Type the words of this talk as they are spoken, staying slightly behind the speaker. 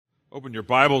Open your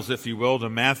Bibles, if you will,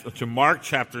 to Mark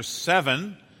chapter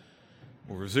 7.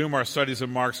 We'll resume our studies of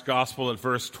Mark's Gospel at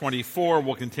verse 24.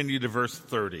 We'll continue to verse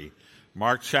 30.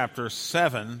 Mark chapter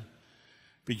 7,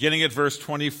 beginning at verse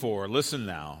 24. Listen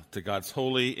now to God's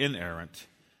holy, inerrant,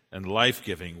 and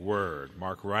life-giving word.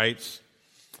 Mark writes,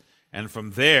 "And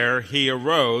from there he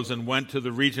arose and went to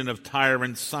the region of Tyre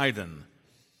and Sidon.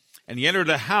 And he entered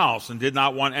a house and did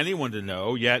not want anyone to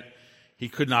know, yet he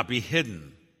could not be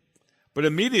hidden. But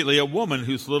immediately a woman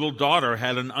whose little daughter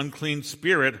had an unclean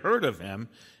spirit heard of him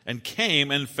and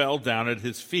came and fell down at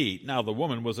his feet. Now the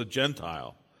woman was a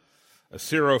Gentile, a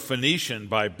Syrophoenician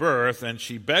by birth, and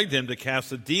she begged him to cast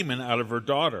the demon out of her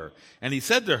daughter. And he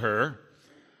said to her,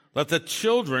 'Let the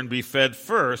children be fed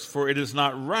first, for it is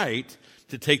not right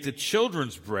to take the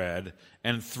children's bread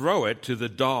and throw it to the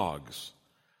dogs.'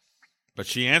 But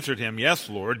she answered him, 'Yes,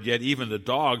 Lord, yet even the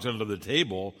dogs under the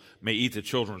table may eat the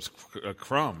children's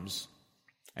crumbs.'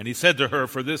 And he said to her,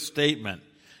 'For this statement,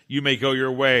 you may go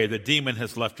your way. The demon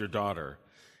has left your daughter.'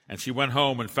 And she went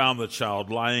home and found the child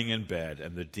lying in bed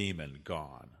and the demon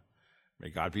gone." May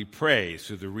God be praised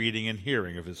through the reading and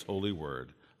hearing of his holy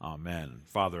word. Amen.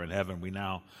 Father in heaven, we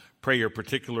now pray your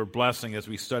particular blessing as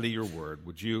we study your word.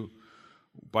 Would you,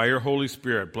 by your Holy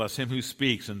Spirit, bless him who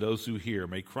speaks and those who hear.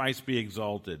 May Christ be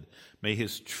exalted. May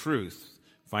his truth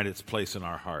find its place in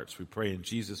our hearts. We pray in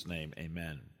Jesus' name,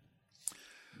 amen.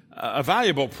 A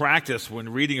valuable practice when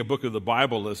reading a book of the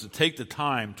Bible is to take the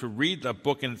time to read the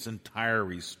book in its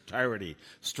entirety,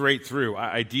 straight through,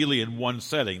 ideally in one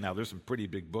setting. Now, there's some pretty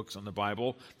big books in the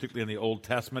Bible, particularly in the Old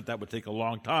Testament. That would take a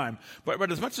long time.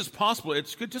 But as much as possible,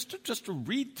 it's good just to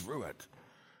read through it.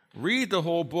 Read the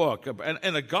whole book.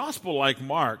 And a gospel like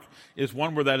Mark is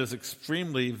one where that is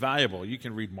extremely valuable. You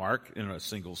can read Mark in a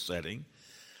single setting.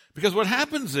 Because what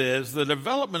happens is the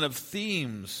development of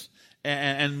themes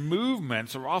and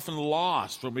movements are often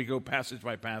lost when we go passage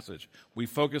by passage. We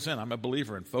focus in. I'm a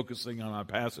believer in focusing on a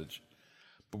passage.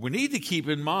 But we need to keep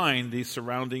in mind the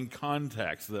surrounding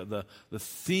context, the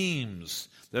themes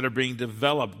that are being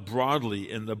developed broadly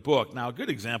in the book. Now, a good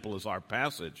example is our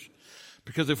passage.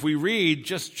 Because if we read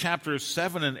just chapters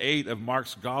 7 and 8 of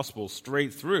Mark's Gospel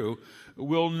straight through,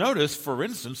 we'll notice, for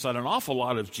instance, that an awful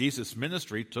lot of Jesus'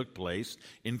 ministry took place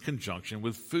in conjunction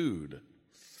with food.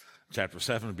 Chapter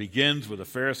 7 begins with the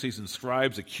Pharisees and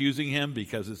scribes accusing him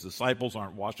because his disciples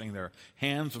aren't washing their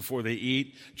hands before they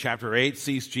eat. Chapter 8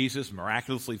 sees Jesus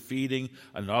miraculously feeding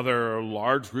another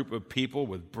large group of people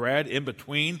with bread. In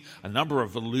between, a number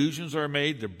of allusions are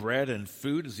made to bread and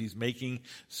food as he's making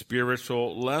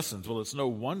spiritual lessons. Well, it's no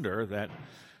wonder that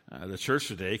the church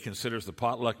today considers the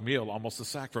potluck meal almost a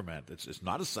sacrament. It's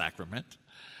not a sacrament.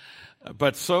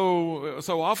 But so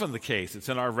often the case, it's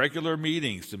in our regular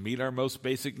meetings to meet our most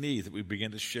basic needs that we begin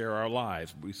to share our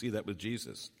lives. We see that with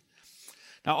Jesus.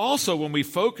 Now also, when we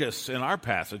focus in our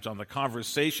passage on the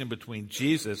conversation between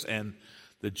Jesus and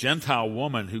the Gentile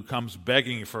woman who comes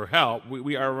begging for help,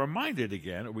 we are reminded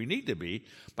again, or we need to be,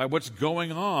 by what's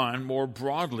going on more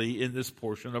broadly in this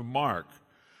portion of Mark.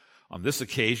 On this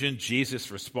occasion,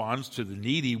 Jesus responds to the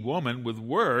needy woman with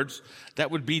words that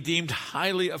would be deemed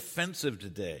highly offensive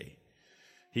today.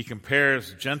 He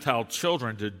compares Gentile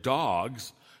children to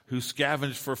dogs who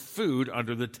scavenge for food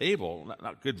under the table.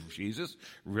 Not good, Jesus.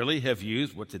 Really have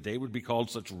used what today would be called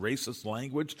such racist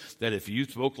language that if you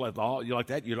spoke like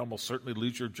that, you'd almost certainly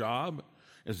lose your job?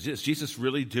 Is Jesus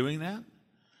really doing that?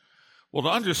 Well, to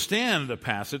understand the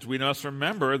passage, we must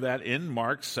remember that in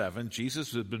Mark 7,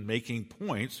 Jesus has been making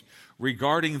points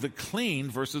regarding the clean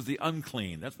versus the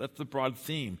unclean. That's the broad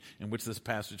theme in which this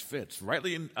passage fits.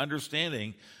 Rightly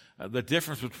understanding the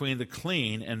difference between the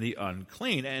clean and the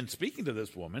unclean. And speaking to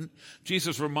this woman,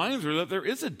 Jesus reminds her that there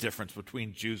is a difference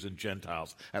between Jews and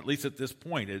Gentiles, at least at this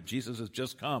point. Jesus has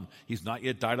just come. He's not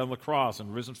yet died on the cross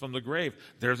and risen from the grave.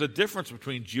 There's a difference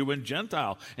between Jew and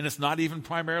Gentile, and it's not even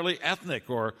primarily ethnic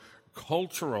or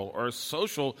cultural or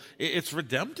social. It's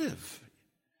redemptive.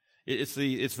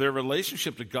 It's their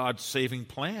relationship to God's saving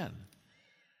plan.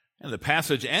 And the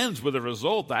passage ends with a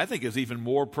result that I think is even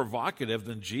more provocative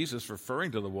than Jesus referring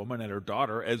to the woman and her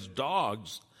daughter as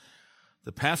dogs.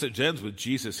 The passage ends with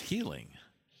Jesus healing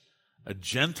a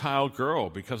Gentile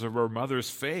girl because of her mother's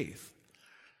faith.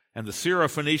 And the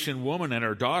Syrophoenician woman and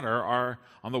her daughter are,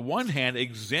 on the one hand,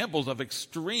 examples of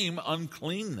extreme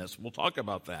uncleanness. We'll talk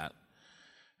about that.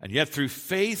 And yet through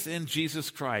faith in Jesus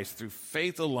Christ, through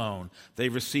faith alone, they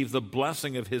receive the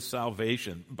blessing of his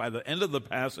salvation. By the end of the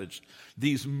passage,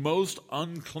 these most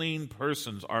unclean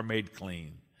persons are made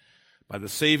clean by the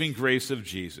saving grace of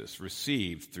Jesus,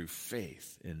 received through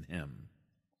faith in him.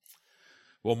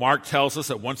 Well, Mark tells us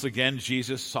that once again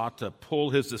Jesus sought to pull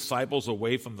his disciples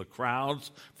away from the crowds.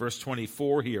 Verse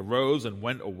 24, he arose and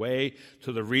went away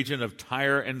to the region of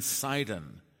Tyre and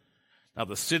Sidon. Now,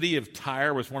 the city of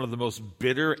Tyre was one of the most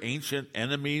bitter ancient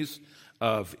enemies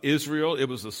of Israel. It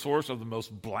was the source of the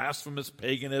most blasphemous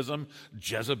paganism.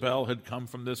 Jezebel had come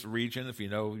from this region. If you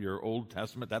know your Old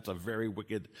Testament, that's a very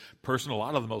wicked person. A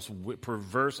lot of the most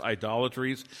perverse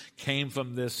idolatries came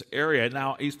from this area.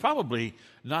 Now, he's probably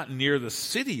not near the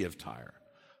city of Tyre.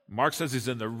 Mark says he's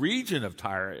in the region of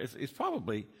Tyre. It's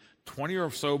probably 20 or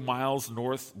so miles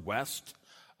northwest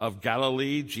of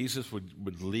Galilee. Jesus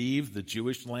would leave the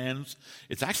Jewish lands.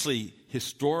 It's actually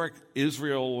historic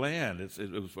Israel land.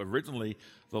 It was originally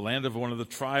the land of one of the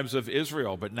tribes of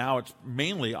Israel, but now it's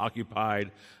mainly occupied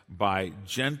by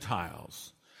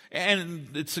Gentiles.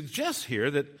 And it suggests here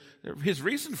that his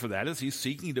reason for that is he's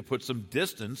seeking to put some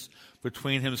distance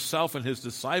between himself and his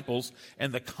disciples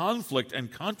and the conflict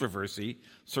and controversy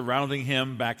surrounding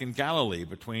him back in Galilee,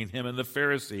 between him and the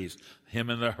Pharisees, him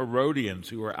and the Herodians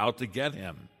who were out to get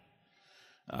him.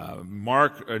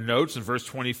 Mark notes in verse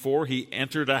 24, he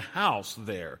entered a house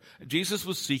there. Jesus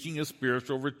was seeking a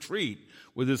spiritual retreat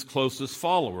with his closest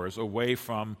followers away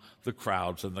from the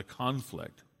crowds and the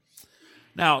conflict.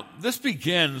 Now, this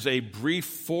begins a brief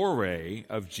foray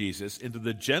of Jesus into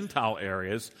the Gentile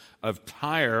areas of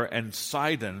Tyre and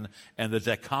Sidon and the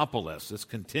Decapolis. This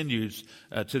continues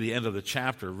to the end of the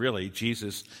chapter, really.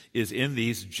 Jesus is in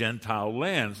these Gentile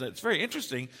lands. It's very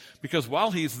interesting because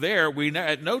while he's there,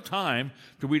 at no time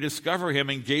do we discover him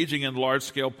engaging in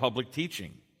large-scale public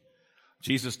teaching.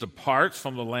 Jesus departs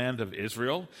from the land of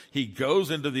Israel. He goes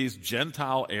into these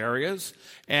Gentile areas,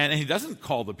 and he doesn't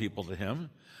call the people to him.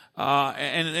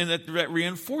 And it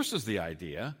reinforces the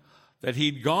idea that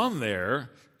he'd gone there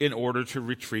in order to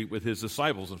retreat with his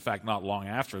disciples. In fact, not long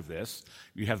after this,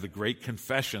 you have the great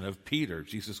confession of Peter.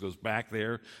 Jesus goes back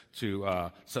there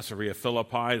to Caesarea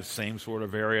Philippi, the same sort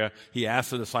of area. He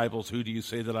asks the disciples, "Who do you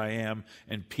say that I am?"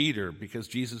 And Peter, because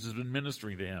Jesus has been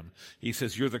ministering to him, he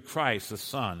says, "You're the Christ, the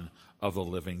Son of the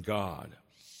living God."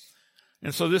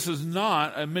 And so this is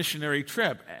not a missionary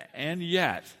trip, and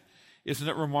yet, isn't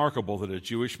it remarkable that a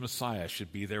Jewish Messiah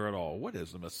should be there at all? What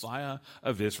is the Messiah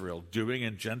of Israel doing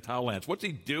in Gentile lands? What's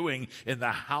he doing in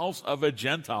the house of a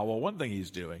Gentile? Well, one thing he's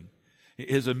doing,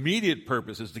 his immediate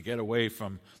purpose is to get away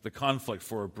from the conflict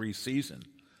for a brief season.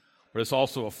 But it's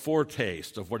also a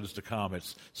foretaste of what is to come.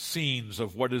 It's scenes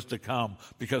of what is to come,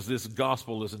 because this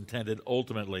gospel is intended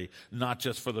ultimately not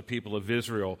just for the people of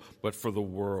Israel, but for the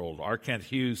world. R. Kent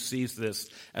Hughes sees this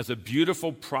as a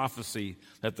beautiful prophecy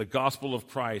that the gospel of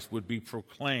Christ would be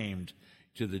proclaimed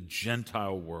to the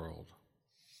Gentile world.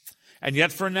 And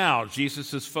yet for now,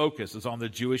 Jesus' focus is on the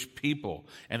Jewish people,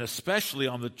 and especially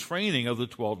on the training of the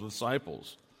 12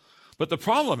 disciples. But the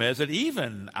problem is that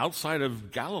even outside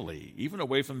of Galilee, even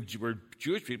away from where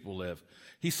Jewish people live,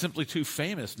 he's simply too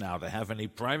famous now to have any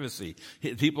privacy.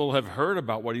 People have heard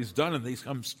about what he's done, and they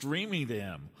come streaming to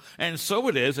him. And so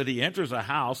it is that he enters a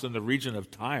house in the region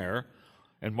of Tyre,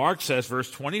 and Mark says,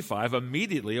 verse 25,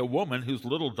 immediately a woman whose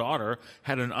little daughter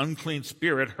had an unclean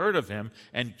spirit heard of him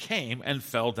and came and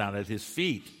fell down at his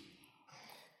feet.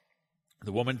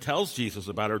 The woman tells Jesus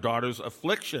about her daughter's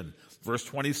affliction. Verse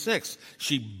 26,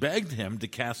 she begged him to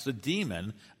cast the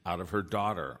demon out of her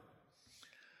daughter.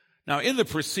 Now, in the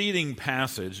preceding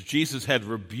passage, Jesus had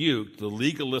rebuked the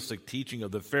legalistic teaching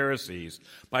of the Pharisees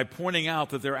by pointing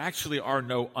out that there actually are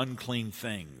no unclean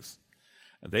things.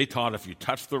 They taught if you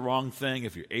touched the wrong thing,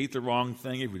 if you ate the wrong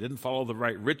thing, if you didn't follow the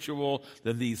right ritual,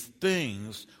 then these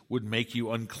things would make you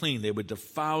unclean. They would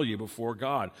defile you before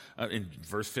God. In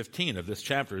verse 15 of this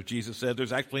chapter, Jesus said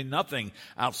there's actually nothing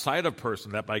outside a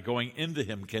person that by going into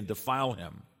him can defile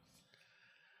him.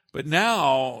 But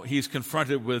now he's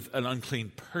confronted with an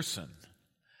unclean person.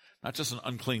 Not just an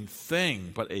unclean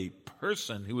thing, but a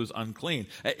person who is unclean.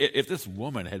 If this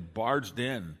woman had barged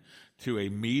in to a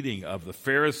meeting of the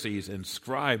Pharisees and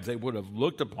scribes, they would have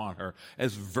looked upon her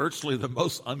as virtually the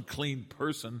most unclean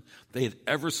person they had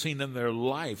ever seen in their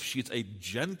life. She's a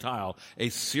Gentile, a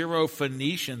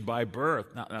Syro-Phoenician by birth.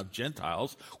 Now,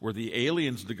 Gentiles were the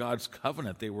aliens to God's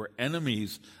covenant. They were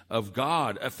enemies of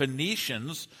God.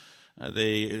 Phoenicians are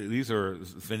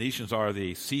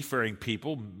the seafaring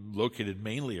people located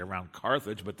mainly around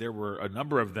Carthage, but there were a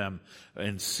number of them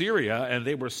in Syria, and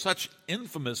they were such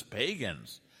infamous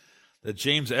pagans that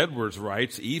James Edwards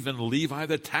writes, even Levi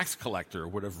the tax collector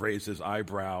would have raised his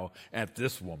eyebrow at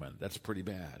this woman. That's pretty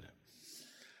bad.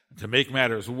 To make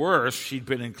matters worse, she'd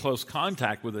been in close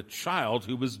contact with a child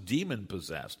who was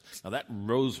demon-possessed. Now that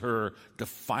rose her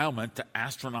defilement to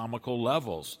astronomical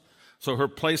levels. So her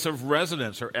place of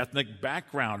residence, her ethnic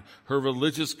background, her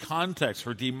religious context,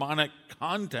 her demonic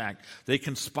contact, they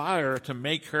conspire to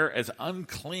make her as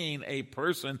unclean a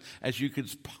person as you could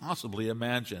possibly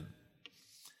imagine.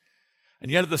 And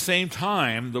yet at the same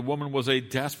time, the woman was a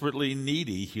desperately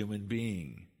needy human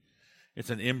being.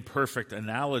 It's an imperfect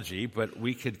analogy, but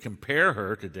we could compare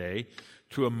her today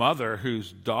to a mother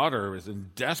whose daughter is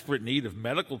in desperate need of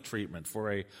medical treatment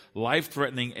for a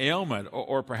life-threatening ailment,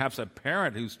 or perhaps a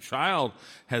parent whose child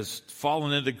has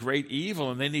fallen into great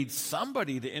evil and they need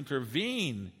somebody to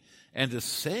intervene and to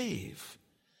save.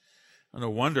 No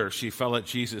wonder she fell at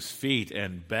Jesus' feet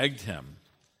and begged him.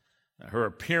 Her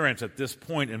appearance at this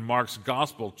point in Mark's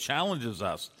gospel challenges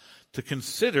us to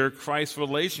consider Christ's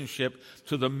relationship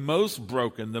to the most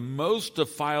broken, the most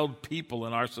defiled people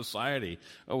in our society.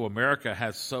 Oh, America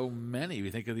has so many.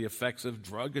 We think of the effects of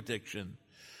drug addiction.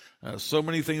 So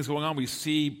many things going on. We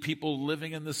see people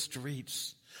living in the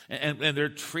streets, and they're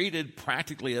treated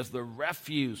practically as the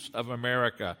refuse of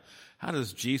America. How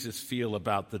does Jesus feel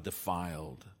about the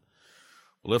defiled?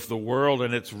 Well, if the world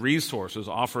and its resources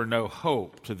offer no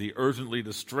hope to the urgently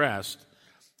distressed,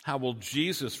 how will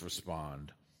Jesus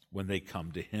respond when they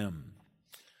come to him?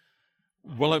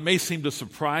 Well, it may seem to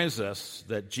surprise us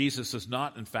that Jesus does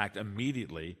not, in fact,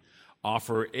 immediately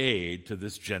offer aid to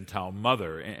this Gentile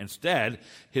mother. Instead,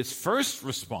 his first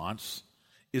response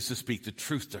is to speak the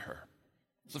truth to her.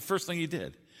 It's the first thing he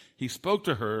did. He spoke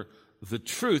to her the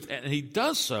truth, and he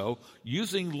does so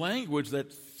using language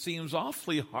that seems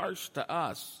awfully harsh to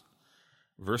us.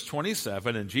 Verse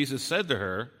 27, and Jesus said to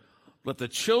her, "Let the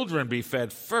children be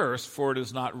fed first, for it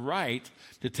is not right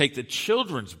to take the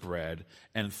children's bread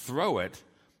and throw it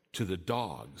to the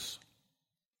dogs."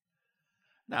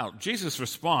 Now, Jesus'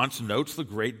 response notes the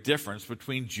great difference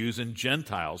between Jews and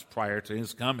Gentiles prior to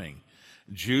his coming.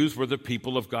 Jews were the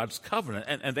people of God's covenant,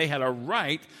 and they had a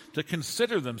right to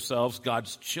consider themselves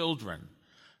God's children.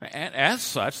 And as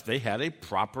such, they had a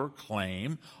proper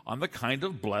claim on the kind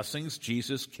of blessings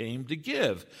Jesus came to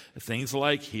give. Things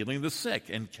like healing the sick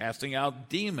and casting out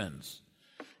demons,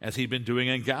 as he'd been doing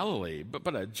in Galilee.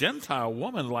 But a Gentile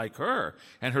woman like her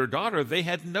and her daughter, they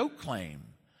had no claim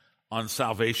on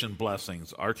salvation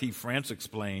blessings. R.T. France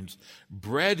explains,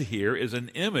 bread here is an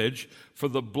image for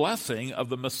the blessing of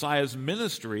the Messiah's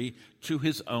ministry to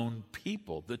his own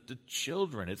people, the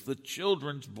children. It's the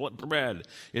children's bread.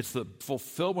 It's the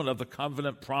fulfillment of the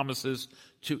covenant promises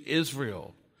to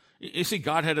Israel. You see,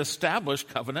 God had established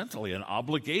covenantally an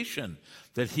obligation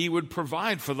that he would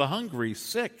provide for the hungry,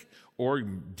 sick, or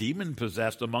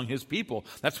demon-possessed among his people.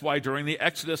 That's why during the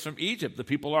Exodus from Egypt, the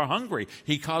people are hungry.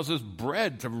 He causes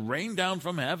bread to rain down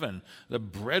from heaven. The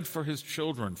bread for his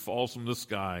children falls from the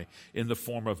sky in the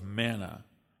form of manna.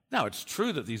 Now, it's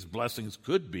true that these blessings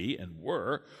could be and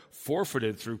were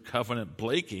forfeited through covenant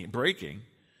breaking,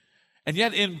 and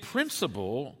yet in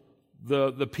principle,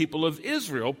 the people of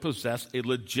Israel possess a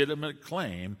legitimate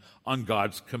claim on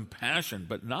God's compassion,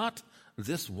 but not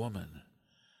this woman.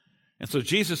 And so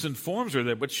Jesus informs her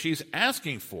that what she's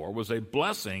asking for was a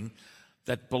blessing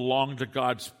that belonged to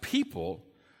God's people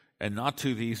and not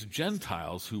to these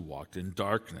Gentiles who walked in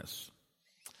darkness.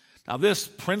 Now, this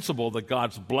principle that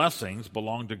God's blessings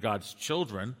belong to God's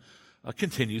children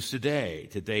continues today.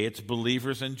 Today, it's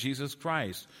believers in Jesus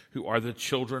Christ who are the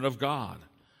children of God.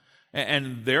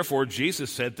 And therefore,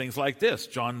 Jesus said things like this,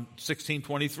 John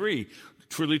 16:23,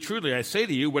 "Truly, truly, I say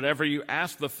to you, whatever you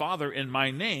ask the Father in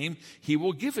my name, he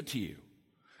will give it to you."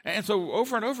 And so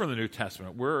over and over in the New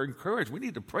Testament, we're encouraged. We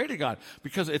need to pray to God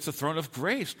because it's a throne of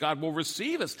grace. God will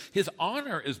receive us. His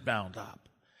honor is bound up.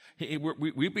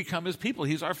 We become his people.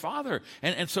 He's our Father.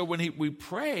 And so when we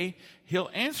pray, he'll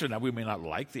answer. Now, we may not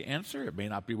like the answer. It may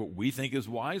not be what we think is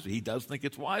wise. He does think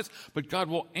it's wise. But God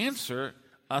will answer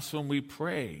us when we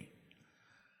pray.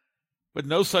 But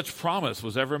no such promise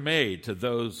was ever made to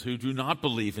those who do not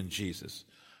believe in Jesus,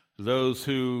 those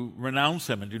who renounce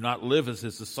him and do not live as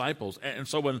his disciples. And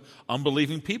so when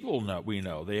unbelieving people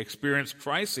they experience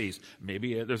crises.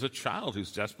 Maybe there's a child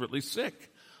who's desperately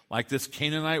sick, like this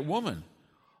Canaanite woman.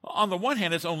 On the one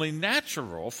hand, it's only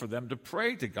natural for them to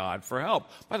pray to God for help.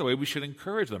 By the way, we should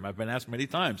encourage them. I've been asked many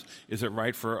times, is it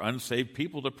right for unsaved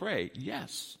people to pray?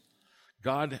 Yes.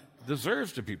 God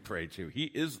deserves to be prayed to. He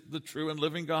is the true and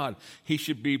living God. He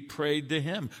should be prayed to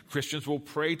him. Christians will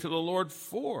pray to the Lord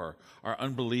for our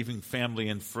unbelieving family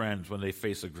and friends when they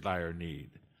face a dire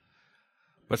need.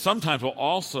 But sometimes we'll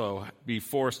also be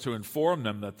forced to inform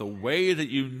them that the way that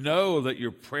you know that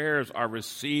your prayers are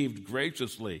received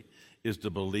graciously is to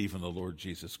believe in the Lord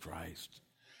Jesus Christ.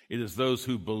 It is those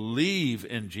who believe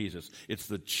in Jesus. It's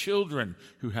the children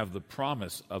who have the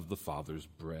promise of the Father's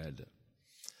bread.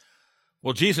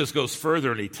 Well, Jesus goes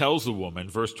further and he tells the woman,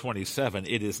 verse 27,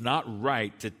 it is not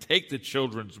right to take the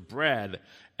children's bread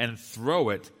and throw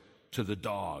it to the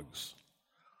dogs.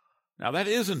 Now, that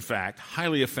is, in fact,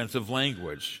 highly offensive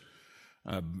language.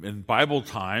 In Bible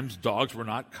times, dogs were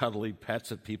not cuddly pets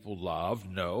that people loved.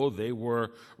 No, they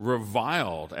were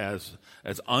reviled as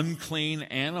unclean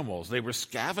animals. They were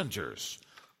scavengers.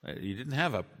 You didn't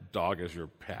have a dog as your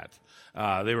pet.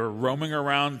 They were roaming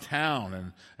around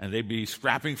town, and they'd be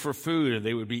scrapping for food, and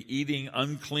they would be eating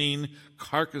unclean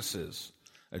carcasses.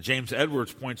 James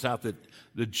Edwards points out that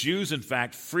the Jews, in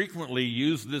fact, frequently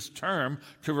used this term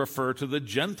to refer to the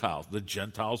Gentiles. The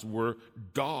Gentiles were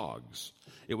dogs.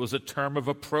 It was a term of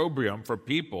opprobrium for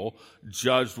people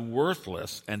judged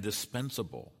worthless and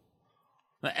dispensable.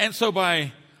 And so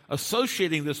by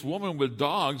associating this woman with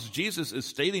dogs, Jesus is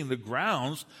stating the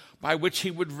grounds by which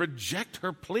he would reject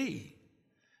her plea.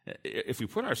 If we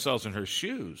put ourselves in her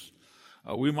shoes,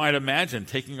 we might imagine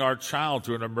taking our child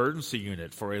to an emergency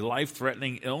unit for a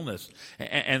life-threatening illness,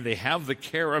 and they have the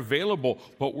care available,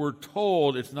 but we're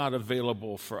told it's not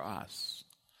available for us.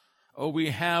 Oh,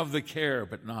 we have the care,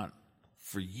 but not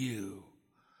for you.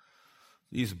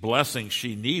 These blessings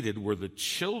she needed were the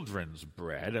children's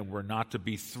bread and were not to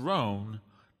be thrown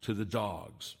to the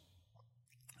dogs.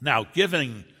 Now,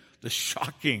 given the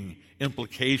shocking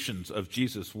implications of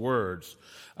Jesus' words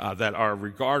that are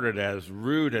regarded as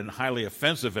rude and highly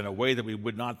offensive in a way that we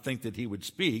would not think that he would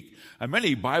speak,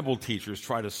 many Bible teachers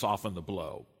try to soften the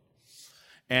blow.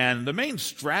 And the main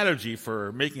strategy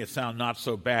for making it sound not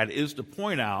so bad is to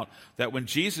point out that when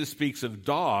Jesus speaks of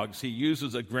dogs, he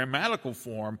uses a grammatical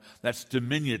form that's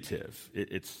diminutive.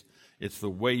 It's the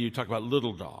way you talk about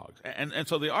little dogs. And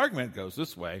so the argument goes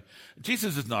this way.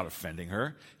 Jesus is not offending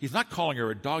her. He's not calling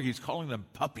her a dog. He's calling them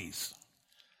puppies.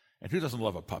 And who doesn't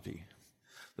love a puppy?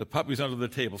 The puppy's under the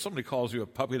table. Somebody calls you a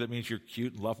puppy, that means you're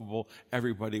cute and lovable.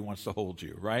 Everybody wants to hold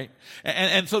you, right?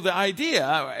 And so the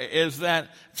idea is that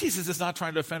Jesus is not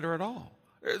trying to offend her at all.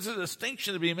 There's a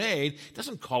distinction to be made. He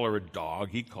doesn't call her a dog.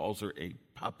 He calls her a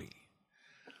puppy.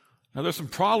 Now, there's some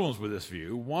problems with this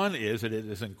view. One is that it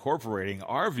is incorporating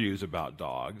our views about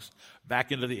dogs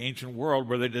back into the ancient world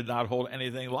where they did not hold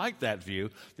anything like that view.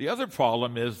 The other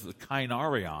problem is the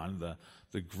kainarion.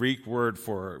 The Greek word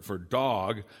for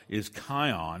dog is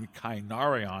kaion.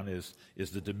 Kainarion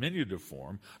is the diminutive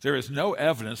form. There is no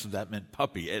evidence that meant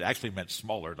puppy. It actually meant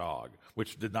smaller dog,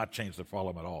 which did not change the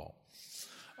problem at all.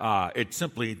 It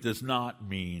simply does not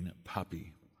mean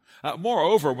puppy.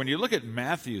 Moreover, when you look at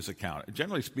Matthew's account,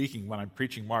 generally speaking, when I'm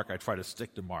preaching Mark, I try to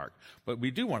stick to Mark. But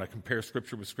we do want to compare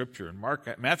Scripture with Scripture. And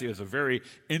Matthew has a very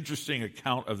interesting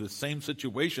account of the same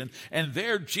situation. And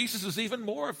there, Jesus is even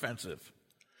more offensive.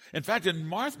 In fact, in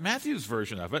Matthew's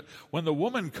version of it, when the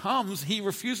woman comes, he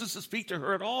refuses to speak to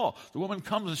her at all. The woman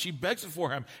comes and she begs for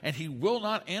him, and he will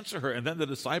not answer her. And then the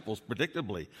disciples,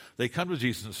 predictably, they come to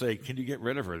Jesus and say, can you get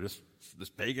rid of her? This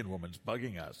pagan woman's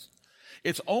bugging us.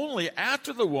 It's only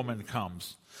after the woman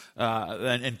comes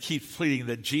and keeps pleading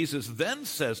that Jesus then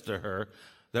says to her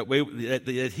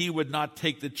that he would not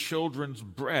take the children's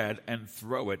bread and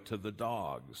throw it to the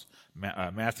dogs.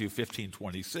 Matthew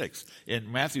 15:26. In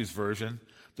Matthew's version,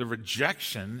 the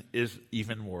rejection is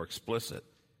even more explicit.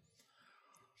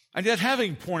 And yet,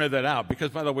 having pointed that out, because,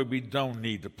 by the way, we don't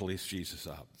need to police Jesus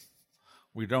up.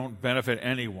 We don't benefit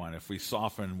anyone if we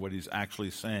soften what he's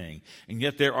actually saying. And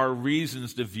yet there are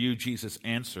reasons to view Jesus'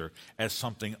 answer as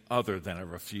something other than a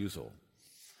refusal.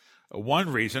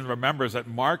 One reason, remember, is that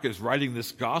Mark is writing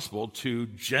this gospel to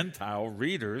Gentile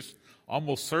readers,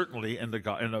 almost certainly in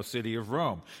the city of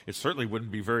Rome. It certainly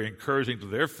wouldn't be very encouraging to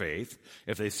their faith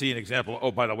if they see an example,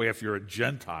 oh, by the way, if you're a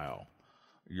Gentile,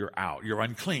 you're out. You're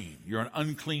unclean. You're an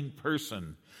unclean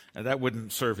person. And that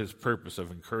wouldn't serve his purpose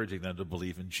of encouraging them to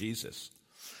believe in Jesus.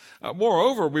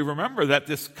 Moreover, we remember that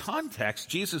this context,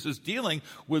 Jesus is dealing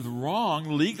with wrong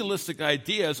legalistic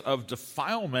ideas of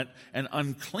defilement and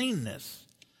uncleanness.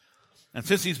 And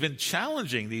since he's been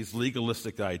challenging these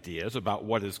legalistic ideas about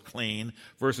what is clean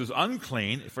versus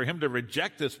unclean, for him to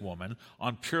reject this woman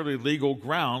on purely legal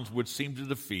grounds would seem to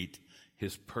defeat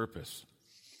his purpose.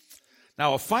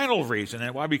 Now, a final reason,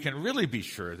 and why we can really be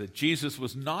sure that Jesus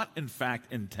was not, in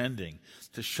fact, intending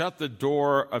to shut the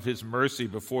door of his mercy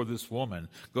before this woman,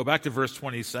 go back to verse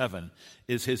 27,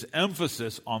 is his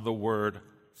emphasis on the word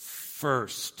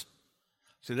first.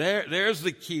 So there's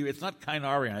the key. It's not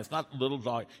kainarion. It's not little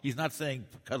dog. He's not saying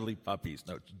cuddly puppies.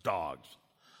 No, it's dogs.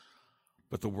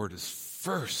 But the word is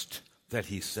first that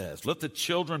he says. Let the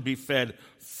children be fed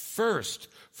first,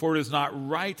 for it is not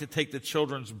right to take the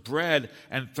children's bread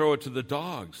and throw it to the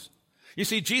dogs. You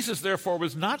see, Jesus, therefore,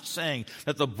 was not saying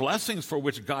that the blessings for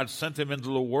which God sent him into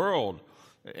the world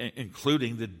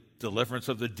including the deliverance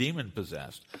of the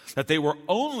demon-possessed, that they were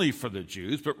only for the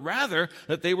Jews, but rather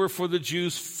that they were for the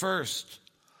Jews first.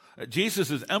 Jesus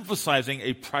is emphasizing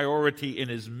a priority in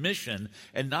his mission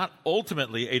and not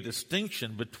ultimately a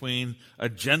distinction between a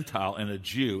Gentile and a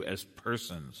Jew as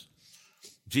persons.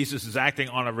 Jesus is acting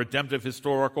on a redemptive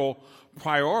historical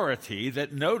priority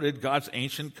that noted God's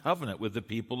ancient covenant with the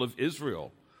people of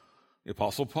Israel. The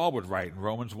Apostle Paul would write in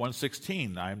Romans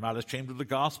 1:16, I am not ashamed of the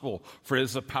gospel, for it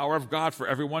is the power of God for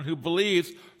everyone who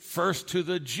believes, first to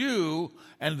the Jew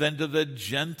and then to the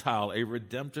Gentile, a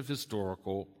redemptive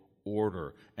historical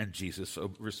order, and Jesus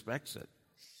respects it.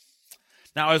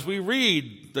 Now, as we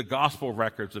read the gospel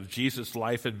records of Jesus'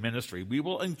 life and ministry, we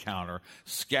will encounter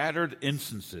scattered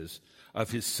instances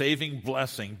of his saving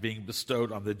blessing being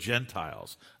bestowed on the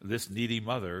Gentiles. This needy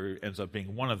mother ends up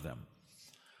being one of them.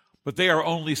 But they are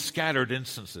only scattered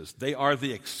instances. They are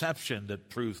the exception that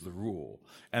proves the rule.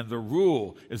 And the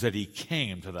rule is that he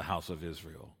came to the house of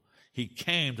Israel. He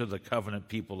came to the covenant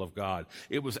people of God.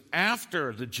 It was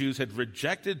after the Jews had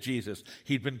rejected Jesus.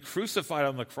 He'd been crucified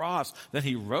on the cross. Then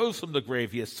he rose from the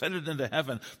grave. He ascended into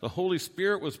heaven. The Holy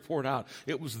Spirit was poured out.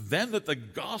 It was then that the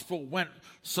gospel went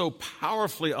so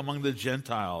powerfully among the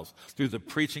Gentiles through the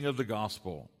preaching of the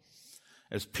gospel.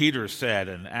 As Peter said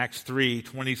in Acts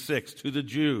 3:26 to the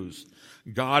Jews,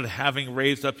 God, having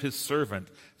raised up his servant,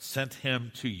 sent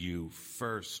him to you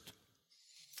first.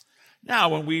 Now,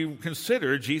 when we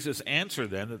consider Jesus' answer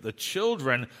then that the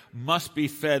children must be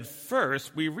fed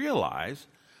first, we realize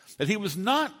that he was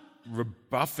not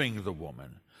rebuffing the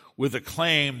woman with a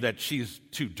claim that she's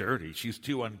too dirty, she's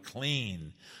too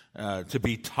unclean to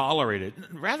be tolerated.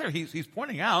 Rather, he's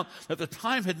pointing out that the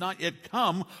time had not yet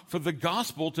come for the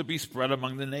gospel to be spread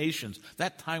among the nations.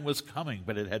 That time was coming,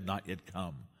 but it had not yet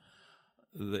come.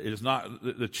 It is not,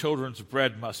 the children's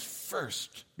bread must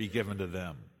first be given to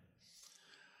them.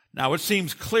 Now, it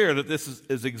seems clear that this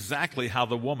is exactly how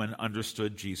the woman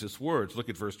understood Jesus' words. Look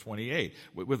at verse 28.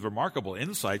 With remarkable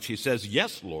insight, she says,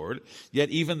 "Yes, Lord, yet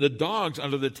even the dogs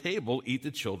under the table eat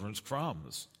the children's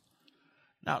crumbs."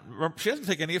 Now, she doesn't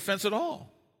take any offense at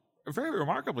all. Very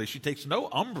remarkably, she takes no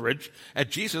umbrage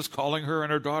at Jesus calling her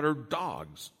and her daughter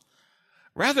dogs.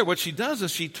 Rather, what she does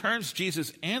is she turns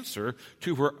Jesus' answer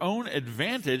to her own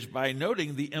advantage by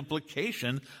noting the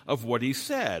implication of what he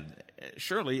said.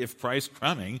 Surely, if Christ's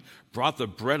coming brought the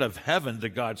bread of heaven to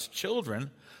God's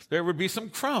children, there would be some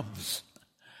crumbs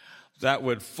that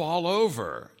would fall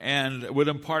over and would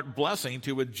impart blessing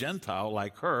to a Gentile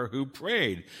like her who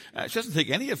prayed. She doesn't take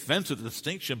any offense at the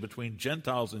distinction between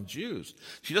Gentiles and Jews.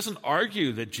 She doesn't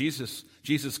argue that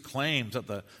Jesus claims that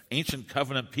the ancient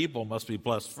covenant people must be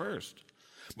blessed first.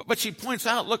 But she points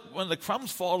out, look, when the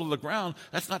crumbs fall to the ground,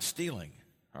 that's not stealing,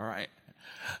 all right?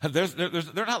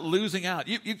 They're not losing out.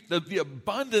 The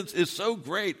abundance is so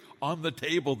great on the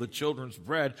table, the children's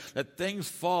bread, that things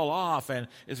fall off. And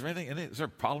is there a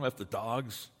problem if the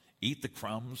dogs eat the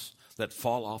crumbs that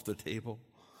fall off the table?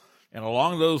 And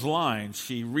along those lines,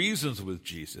 she reasons with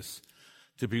Jesus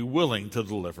to be willing to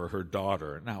deliver her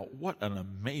daughter. Now, what an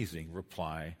amazing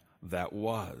reply that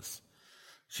was.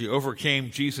 She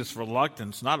overcame Jesus'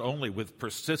 reluctance not only with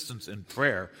persistence in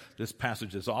prayer. This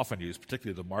passage is often used,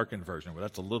 particularly the Markan version, where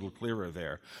that's a little clearer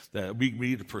there. That we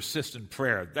need to persist in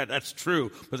prayer. That's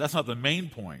true, but that's not the main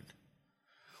point.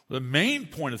 The main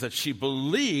point is that she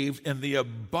believed in the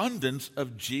abundance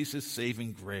of Jesus'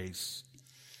 saving grace.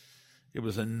 It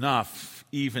was enough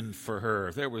even for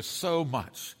her. There was so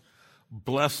much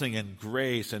blessing and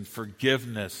grace and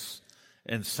forgiveness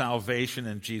and salvation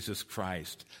in Jesus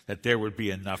Christ that there would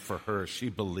be enough for her. She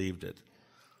believed it.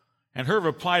 And her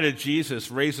reply to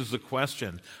Jesus raises the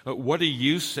question, what do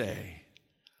you say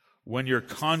when your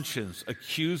conscience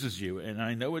accuses you? And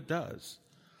I know it does.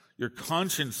 Your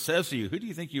conscience says to you, who do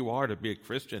you think you are to be a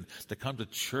Christian, to come to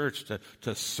church,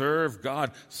 to serve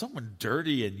God? Someone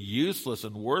dirty and useless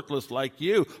and worthless like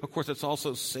you. Of course, it's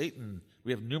also Satan.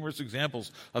 We have numerous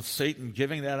examples of Satan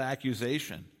giving that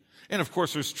accusation. And of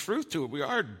course, there's truth to it. We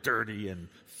are dirty and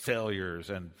failures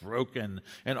and broken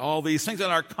and all these things.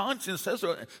 And our conscience says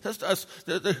to us,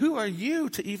 who are you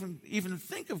to even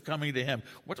think of coming to him?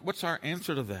 What's our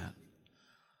answer to that?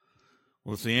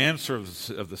 Well, it's the answer of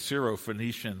the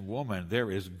Syrophoenician woman.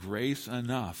 There is grace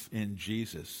enough in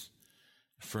Jesus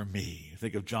for me.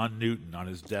 Think of John Newton on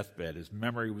his deathbed. His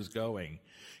memory was going.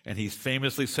 And he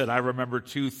famously said, I remember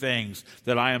two things,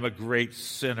 that I am a great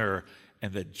sinner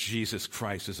and that Jesus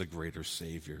Christ is a greater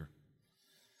Savior.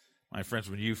 My friends,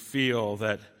 when you feel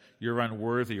that you're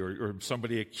unworthy, or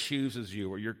somebody accuses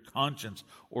you, or your conscience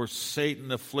or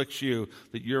Satan afflicts you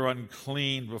that you're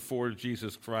unclean before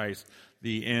Jesus Christ,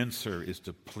 the answer is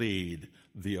to plead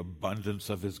the abundance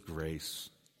of his grace.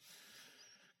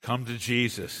 Come to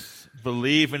Jesus.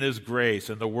 Believe in his grace.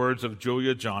 In the words of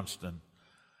Julia Johnston,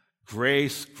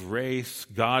 grace, grace,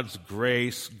 God's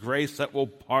grace, grace that will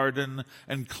pardon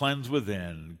and cleanse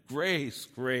within. Grace,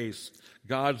 grace,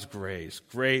 God's grace,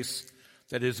 grace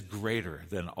that is greater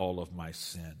than all of my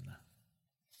sin.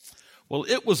 Well,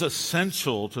 it was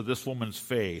essential to this woman's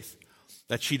faith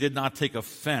that she did not take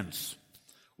offense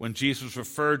when Jesus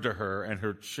referred to her and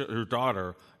her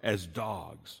daughter as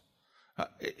dogs.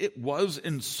 It was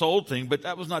insulting, but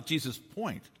that was not Jesus'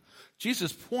 point.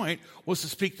 Jesus' point was to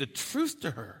speak the truth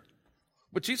to her.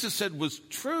 What Jesus said was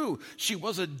true. She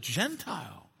was a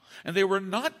Gentile, and they were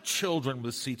not children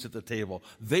with seats at the table.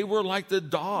 They were like the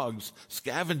dogs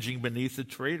scavenging beneath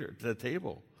the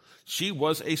table. She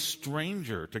was a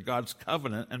stranger to God's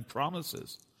covenant and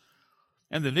promises.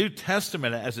 And the New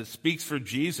Testament, as it speaks for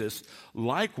Jesus,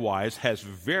 likewise has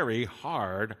very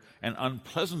hard and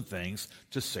unpleasant things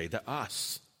to say to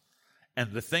us.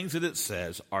 And the things that it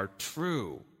says are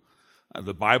true.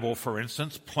 The Bible, for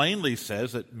instance, plainly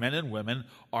says that men and women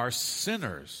are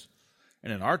sinners.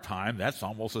 And in our time, that's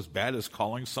almost as bad as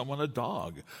calling someone a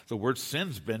dog. The word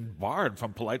sin's been barred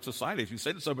from polite society. If you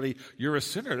say to somebody, you're a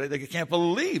sinner, they can't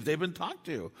believe they've been talked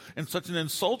to in such an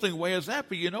insulting way as that.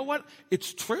 But you know what?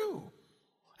 It's true.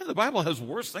 And the Bible has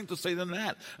worse things to say than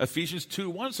that. Ephesians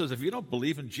 2:1 says, if you don't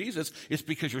believe in Jesus, it's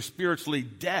because you're spiritually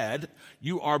dead.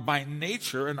 You are by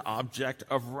nature an object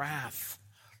of wrath.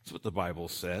 That's what the Bible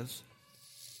says.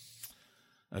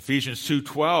 Ephesians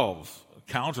 2:12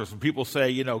 counters when people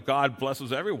say, God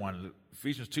blesses everyone.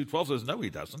 Ephesians 2:12 says, no,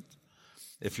 he doesn't.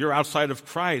 If you're outside of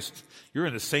Christ, you're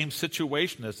in the same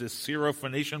situation as this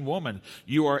Syrophoenician woman.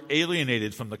 You are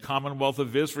alienated from the commonwealth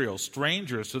of Israel,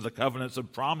 strangers to the covenants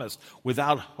of promise,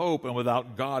 without hope and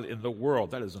without God in the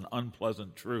world. That is an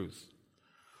unpleasant truth.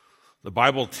 The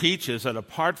Bible teaches that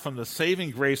apart from the saving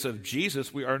grace of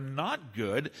Jesus, we are not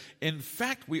good. In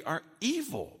fact, we are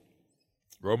evil.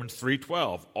 Romans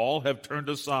 3:12, all have turned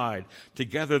aside.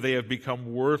 Together they have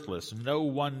become worthless. No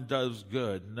one does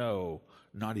good. No,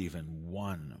 not even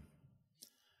one.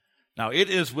 Now,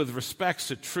 it is with respects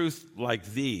to truth like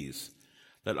these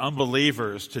that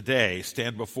unbelievers today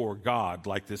stand before God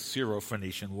like this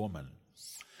Syrophoenician woman.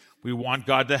 We want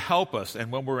God to help us,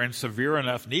 and when we're in severe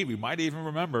enough need, we might even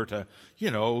remember to,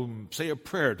 say a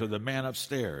prayer to the man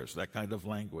upstairs, that kind of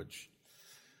language.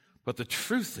 But the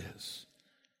truth is,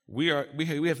 we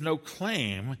have no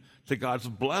claim to God's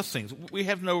blessings. We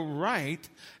have no right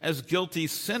as guilty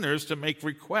sinners to make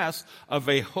requests of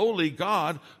a holy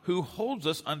God who holds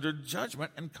us under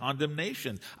judgment and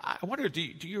condemnation. I wonder, do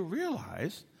you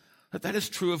realize that is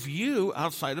true of you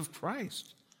outside of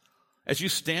Christ? As you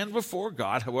stand before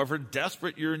God, however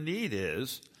desperate your need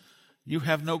is, you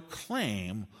have no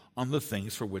claim on the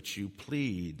things for which you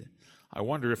plead. I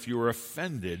wonder if you are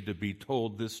offended to be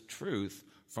told this truth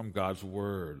from God's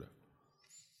word.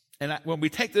 And when we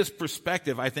take this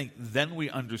perspective, I think then we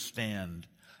understand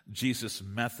Jesus'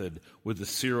 method with the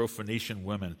Syrophoenician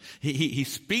women. He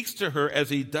speaks to her as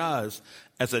he does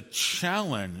as a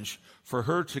challenge for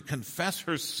her to confess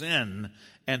her sin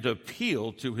and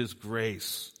appeal to his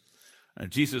grace. And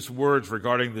Jesus' words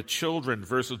regarding the children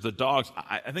versus the dogs,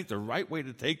 I think the right way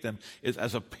to take them is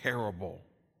as a parable.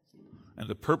 And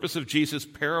the purpose of Jesus'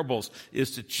 parables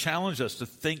is to challenge us to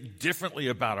think differently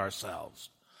about ourselves,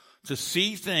 to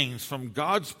see things from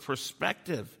God's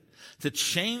perspective, to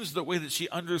change the way that she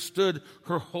understood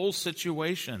her whole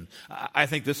situation. I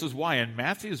think this is why in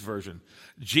Matthew's version,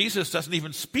 Jesus doesn't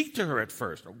even speak to her at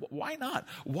first. Why not?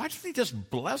 Why doesn't he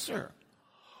just bless her?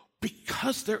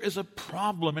 Because there is a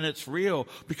problem and it's real.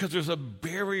 Because there's a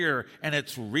barrier and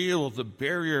it's real. The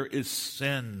barrier is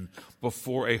sin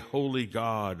before a holy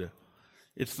God.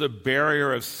 It's the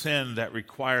barrier of sin that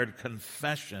required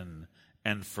confession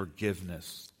and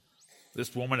forgiveness.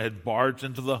 This woman had barged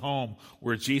into the home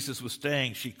where Jesus was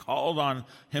staying. She called on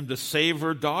him to save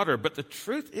her daughter. But the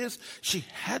truth is, she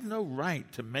had no right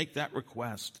to make that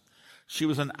request. She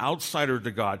was an outsider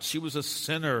to God. She was a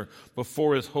sinner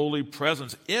before his holy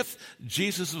presence. If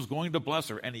Jesus was going to bless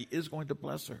her, and he is going to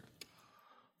bless her,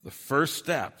 the first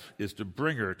step is to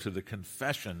bring her to the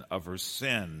confession of her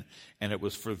sin. And it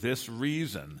was for this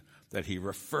reason that he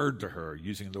referred to her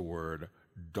using the word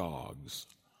dogs.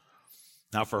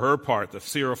 Now, for her part, the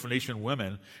Syrophoenician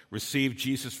women received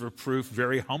Jesus' reproof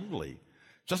very humbly.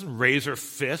 doesn't raise her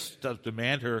fist to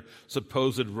demand her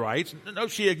supposed rights. No,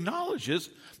 she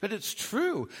acknowledges that it's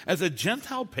true. As a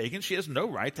Gentile pagan, she has no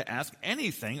right to ask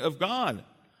anything of God.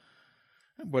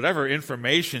 Whatever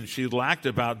information she lacked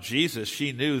about Jesus,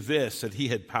 she knew this, that he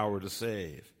had power to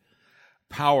save.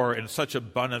 Power in such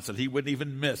abundance that he wouldn't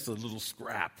even miss the little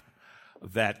scrap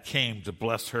that came to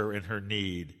bless her in her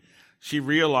need. She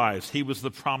realized he was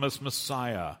the promised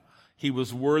Messiah. He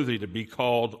was worthy to be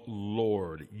called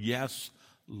Lord. Yes,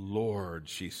 Lord,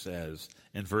 she says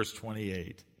in verse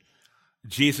 28.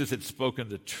 Jesus had spoken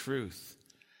the truth.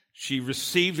 She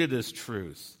received it as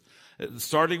truth,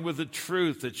 starting with the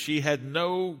truth that she had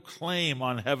no claim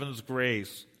on heaven's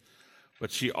grace,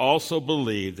 but she also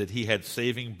believed that he had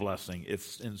saving blessing.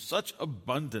 It's in such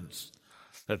abundance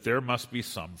that there must be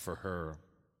some for her.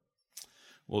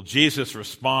 Well, Jesus'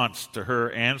 response to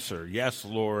her answer, yes,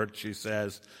 Lord, she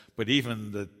says, but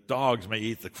even the dogs may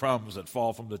eat the crumbs that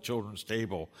fall from the children's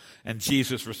table. And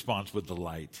Jesus responds with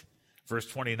delight. Verse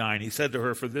 29, he said to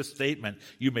her, for this statement,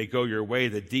 you may go your way.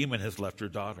 The demon has left your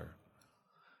daughter.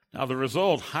 Now, the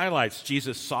result highlights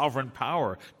Jesus' sovereign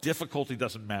power. Difficulty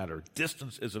doesn't matter.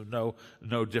 Distance is of no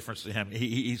difference to him.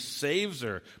 He saves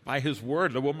her by his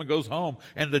word. The woman goes home,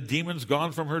 and the demon's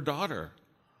gone from her daughter.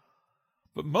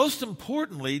 But most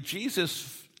importantly,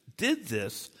 Jesus did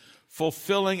this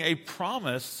fulfilling a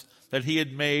promise that he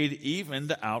had made even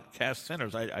to outcast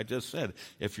sinners. I just said,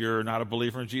 if you're not a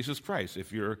believer in Jesus Christ,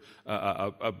 if you're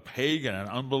a pagan, an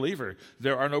unbeliever,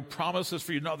 there are no promises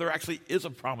for you. No, there actually is a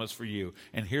promise for you.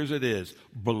 And here's it is.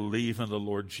 Believe in the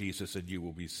Lord Jesus and you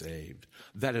will be saved.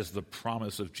 That is the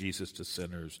promise of Jesus to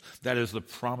sinners. That is the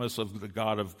promise of the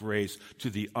God of grace to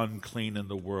the unclean in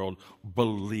the world.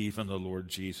 Believe in the Lord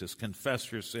Jesus.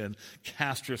 Confess your sin.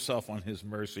 Cast yourself on his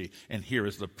mercy. And here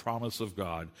is the promise of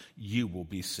God. You will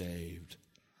be saved.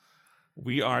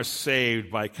 We are saved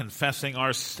by confessing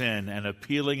our sin and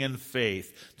appealing in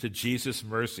faith to Jesus'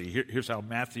 mercy. Here's how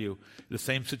Matthew, the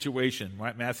same situation,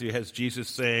 right? Matthew has Jesus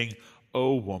saying,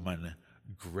 "O woman,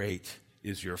 great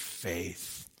is your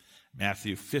faith."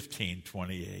 Matthew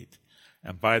 15:28.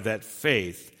 And by that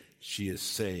faith, she is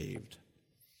saved.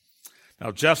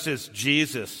 Now, just as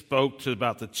Jesus spoke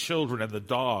about the children and the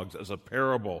dogs as a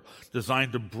parable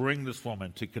designed to bring this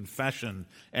woman to confession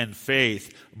and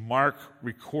faith, Mark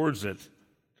records it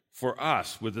for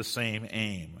us with the same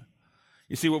aim.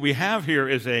 You see, what we have here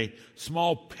is a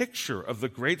small picture of the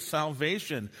great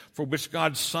salvation for which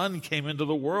God's Son came into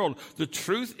the world. The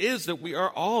truth is that we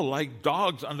are all like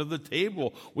dogs under the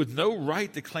table with no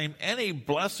right to claim any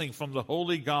blessing from the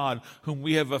holy God whom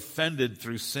we have offended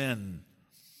through sin.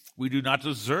 We do not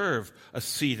deserve a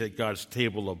seat at God's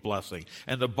table of blessing.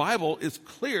 And the Bible is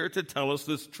clear to tell us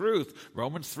this truth.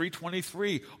 Romans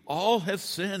 3:23, all have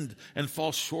sinned and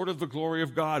fall short of the glory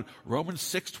of God. Romans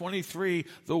 6:23,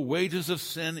 the wages of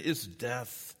sin is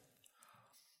death.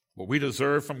 What we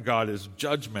deserve from God is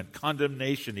judgment,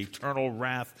 condemnation, eternal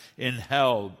wrath in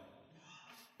hell.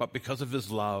 But because of his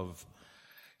love,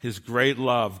 his great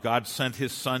love, God sent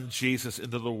his Son Jesus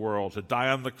into the world to die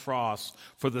on the cross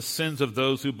for the sins of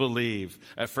those who believe.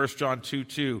 At 1 John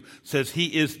 2:2 says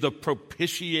he is the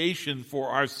propitiation for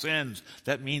our sins.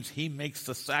 That means he makes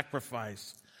the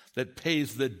sacrifice that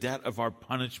pays the debt of our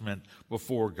punishment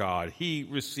before God. He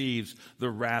receives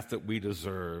the wrath that we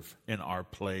deserve in our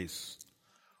place.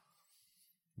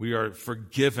 We are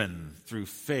forgiven through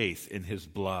faith in his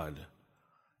blood.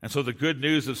 And so the good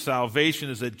news of salvation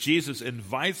is that Jesus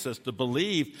invites us to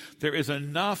believe there is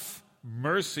enough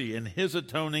mercy in his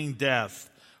atoning death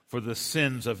for the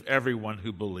sins of everyone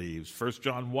who believes. 1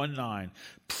 John 1:9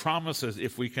 promises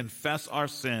if we confess our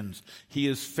sins, he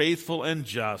is faithful and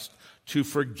just to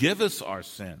forgive us our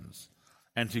sins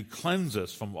and to cleanse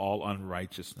us from all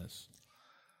unrighteousness.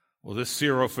 Well, this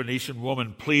Syrophoenician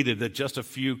woman pleaded that just a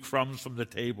few crumbs from the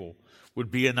table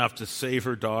would be enough to save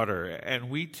her daughter,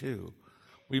 and we too.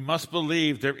 We must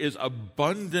believe there is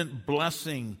abundant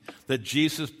blessing that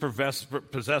Jesus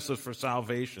possesses for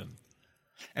salvation.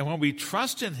 And when we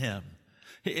trust in him,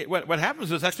 what happens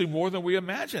is actually more than we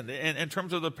imagine in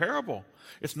terms of the parable.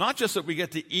 It's not just that we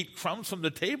get to eat crumbs from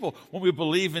the table. When we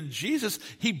believe in Jesus,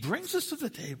 he brings us to the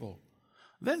table.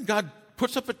 Then God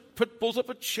pulls up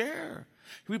a chair.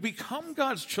 We become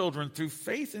God's children through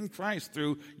faith in Christ,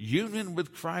 through union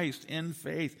with Christ in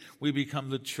faith. We become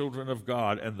the children of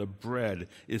God, and the bread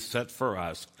is set for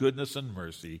us, goodness and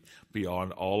mercy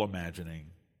beyond all imagining.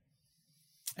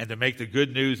 And to make the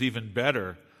good news even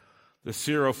better, the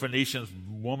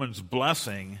Syrophoenician woman's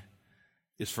blessing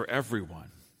is for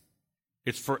everyone.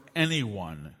 It's for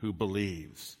anyone who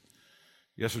believes.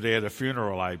 Yesterday at a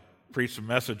funeral, I preached a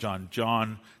message on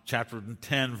John chapter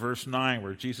 10, verse 9,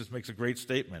 where Jesus makes a great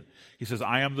statement. He says,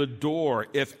 I am the door.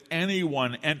 If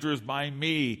anyone enters by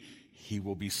me, he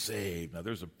will be saved. Now,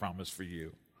 there's a promise for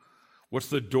you. What's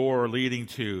the door leading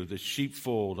to? The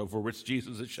sheepfold over which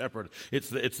Jesus is shepherd. It's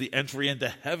the entry into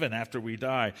heaven after we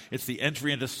die. It's the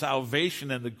entry into salvation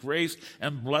and the grace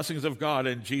and blessings of God.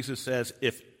 And Jesus says,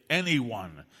 if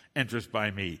anyone enters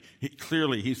by me.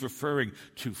 Clearly, he's referring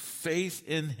to faith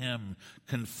in him,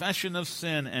 confession of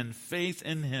sin and faith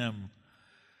in him.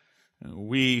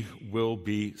 We will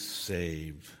be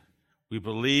saved. We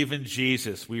believe in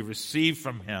Jesus. We receive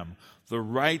from him the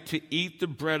right to eat the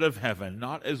bread of heaven,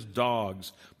 not as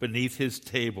dogs beneath his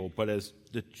table, but as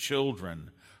the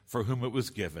children for whom it was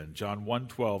given. John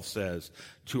 1:12 says,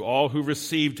 to all who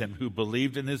received him, who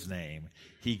believed in his name,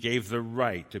 he gave the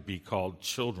right to be called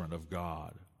children of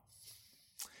God.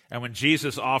 And when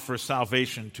Jesus offers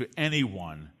salvation to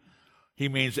anyone, he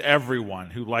means everyone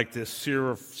who, like this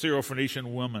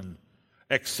Syrophoenician woman,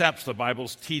 accepts the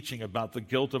Bible's teaching about the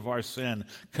guilt of our sin,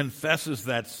 confesses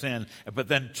that sin, but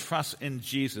then trusts in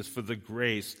Jesus for the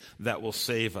grace that will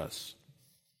save us.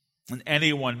 And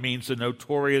anyone means a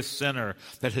notorious sinner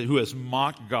who has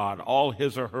mocked God all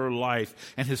his or her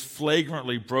life and has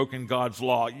flagrantly broken God's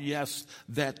law. Yes,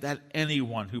 that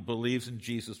anyone who believes in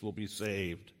Jesus will be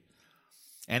saved.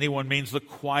 Anyone means the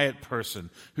quiet person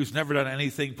who's never done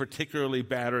anything particularly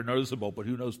bad or noticeable, but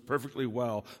who knows perfectly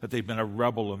well that they've been a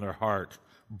rebel in their heart,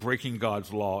 breaking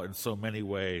God's law in so many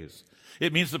ways.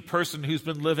 It means the person who's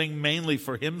been living mainly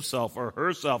for himself or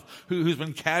herself, who's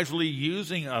been casually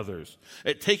using others,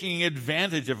 taking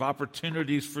advantage of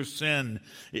opportunities for sin.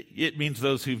 It means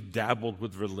those who've dabbled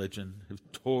with religion,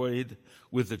 who've toyed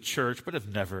with the church, but have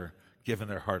never given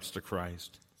their hearts to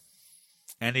Christ.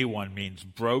 Anyone means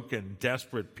broken,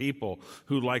 desperate people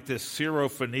who, like this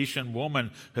Syrophoenician woman,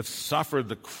 have suffered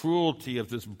the cruelty of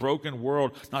this broken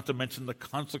world, not to mention the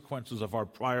consequences of our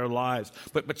prior lives.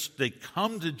 But they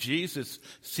come to Jesus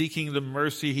seeking the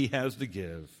mercy he has to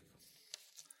give.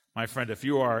 My friend, if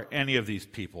you are any of these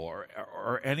people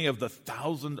or any of the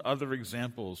 1,000 other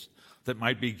examples that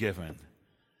might be given,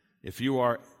 if you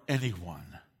are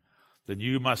anyone, then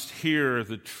you must hear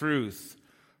the truth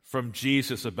from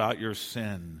Jesus about your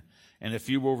sin. And if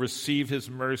you will receive his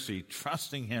mercy,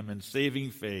 trusting him in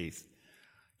saving faith,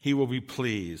 he will be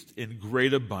pleased in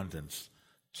great abundance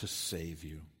to save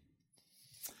you.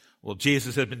 Well,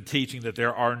 Jesus had been teaching that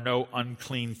there are no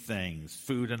unclean things,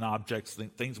 food and objects,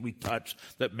 things we touch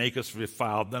that make us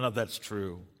defiled. None of that's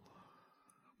true.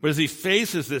 But as he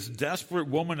faces this desperate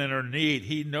woman in her need,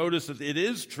 he notices it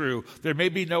is true. There may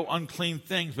be no unclean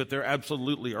things, but there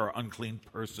absolutely are unclean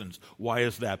persons. Why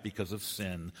is that? Because of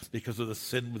sin, because of the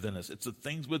sin within us. It's the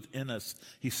things within us,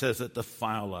 he says, that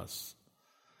defile us.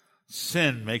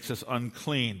 Sin makes us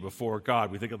unclean before God.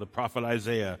 We think of the prophet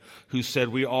Isaiah, who said,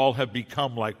 we all have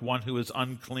become like one who is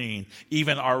unclean.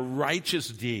 Even our righteous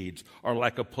deeds are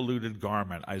like a polluted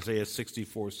garment. Isaiah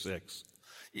 64:6.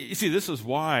 You see, this is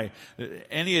why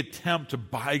any attempt to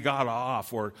buy God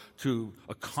off or to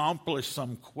accomplish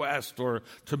some quest or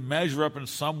to measure up in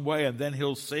some way and then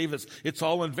he'll save us, it's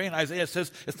all in vain. Isaiah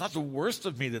says, it's not the worst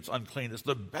of me that's unclean, it's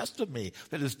the best of me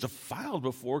that is defiled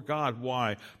before God.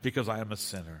 Why? Because I am a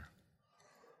sinner.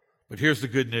 But here's the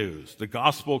good news. The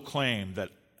gospel claimed that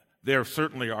there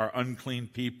certainly are unclean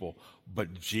people,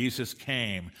 but Jesus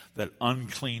came that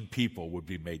unclean people would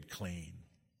be made clean.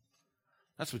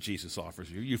 That's what Jesus offers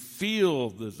you. You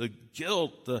feel the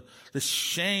guilt, the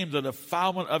shame, the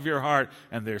defilement of your heart,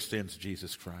 and there stands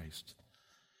Jesus Christ.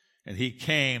 And he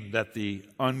came that the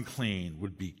unclean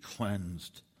would be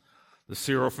cleansed. The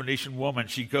Syrophoenician woman,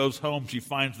 she goes home, she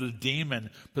finds the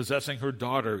demon possessing her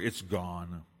daughter. It's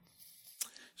gone.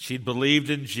 She'd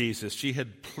believed in Jesus. She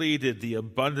had pleaded the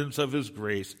abundance of his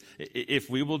grace. If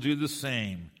we will do the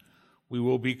same, we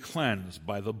will be cleansed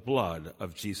by the blood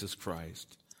of Jesus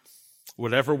Christ.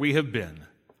 Whatever we have been,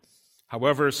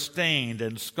 however stained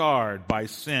and scarred by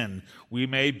sin we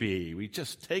may be, we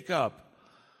just take up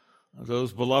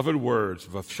those beloved words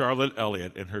of Charlotte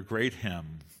Elliott in her great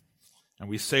hymn, and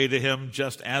we say to him,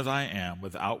 just as I am,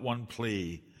 without one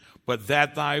plea, but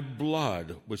that thy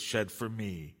blood was shed for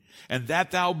me, and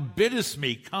that thou biddest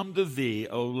me come to thee,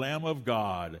 O Lamb of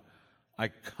God. I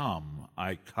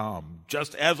come.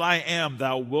 Just as I am,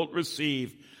 thou wilt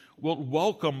receive, wilt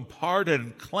welcome,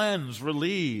 pardon, cleanse,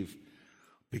 relieve,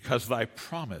 because thy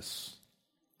promise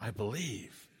I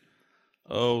believe.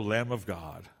 O Lamb of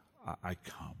God, I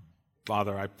come.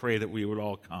 Father, I pray that we would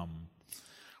all come.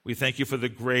 We thank you for the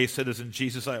grace that is in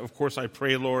Jesus. Of course, I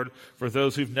pray, Lord, for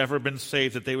those who've never been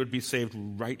saved, that they would be saved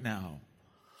right now.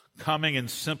 coming in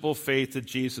simple faith to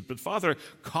Jesus. But Father,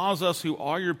 cause us who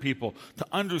are your people to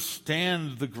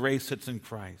understand the grace that's in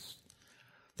Christ,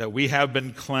 that we have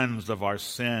been cleansed of our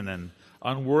sin, and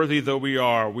unworthy though we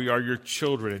are your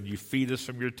children, and you feed us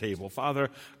from your table. Father,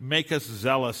 make us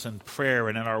zealous in prayer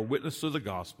and in our witness to the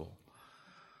gospel,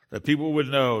 that people would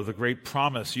know the great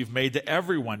promise you've made to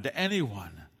everyone, to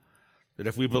anyone, that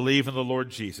if we believe in the Lord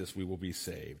Jesus, we will be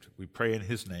saved. We pray in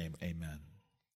his name, amen.